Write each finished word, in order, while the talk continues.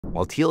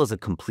While Teal is a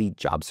complete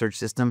job search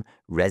system,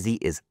 Rezi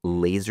is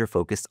laser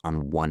focused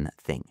on one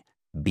thing: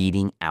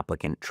 beating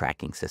applicant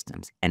tracking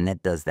systems. And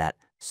it does that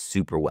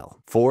super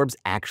well. Forbes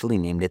actually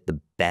named it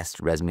the best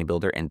resume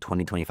builder in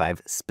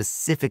 2025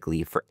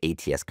 specifically for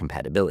ATS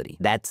compatibility.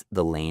 That's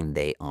the lane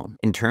they own.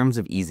 In terms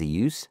of easy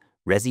use,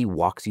 Rezi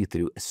walks you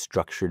through a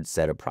structured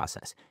setup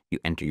process. You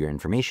enter your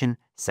information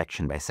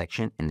section by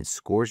section, and it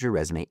scores your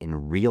resume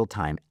in real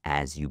time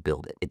as you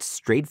build it. It's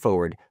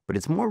straightforward, but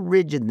it's more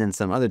rigid than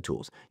some other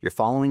tools. You're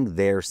following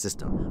their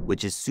system,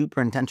 which is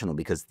super intentional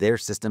because their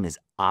system is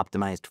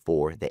optimized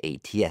for the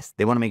ATS.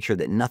 They want to make sure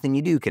that nothing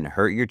you do can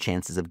hurt your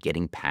chances of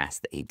getting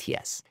past the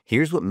ATS.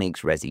 Here's what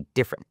makes Rezi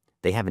different.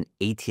 They have an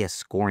ATS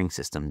scoring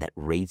system that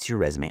rates your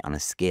resume on a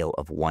scale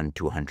of 1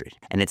 to 100.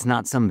 And it's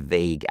not some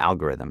vague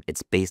algorithm.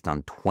 It's based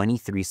on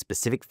 23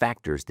 specific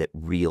factors that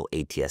real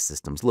ATS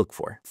systems look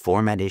for.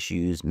 Format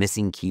issues,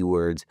 missing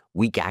keywords,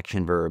 weak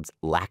action verbs,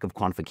 lack of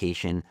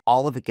quantification,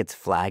 all of it gets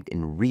flagged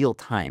in real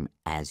time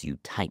as you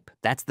type.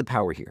 That's the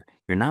power here.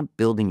 You're not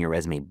building your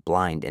resume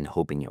blind and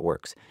hoping it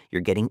works. You're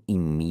getting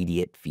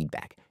immediate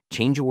feedback.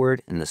 Change a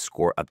word and the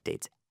score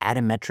updates. Add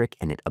a metric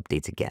and it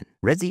updates again.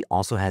 Rezi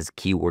also has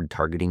keyword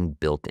targeting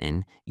built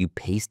in. You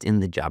paste in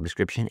the job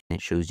description and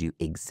it shows you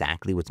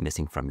exactly what's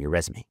missing from your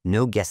resume.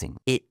 No guessing,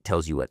 it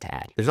tells you what to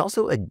add. There's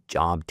also a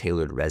job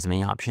tailored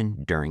resume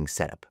option during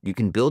setup. You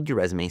can build your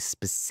resume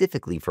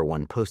specifically for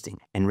one posting,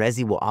 and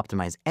Rezi will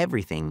optimize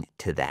everything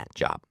to that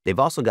job. They've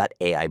also got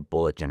AI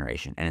bullet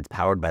generation, and it's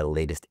powered by the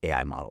latest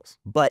AI models.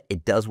 But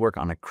it does work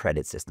on a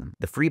credit system.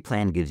 The free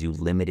plan gives you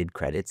limited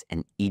credits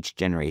and each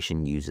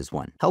generation uses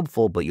one.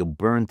 Helpful, but you'll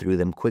burn through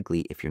them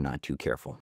quickly if you're not too careful.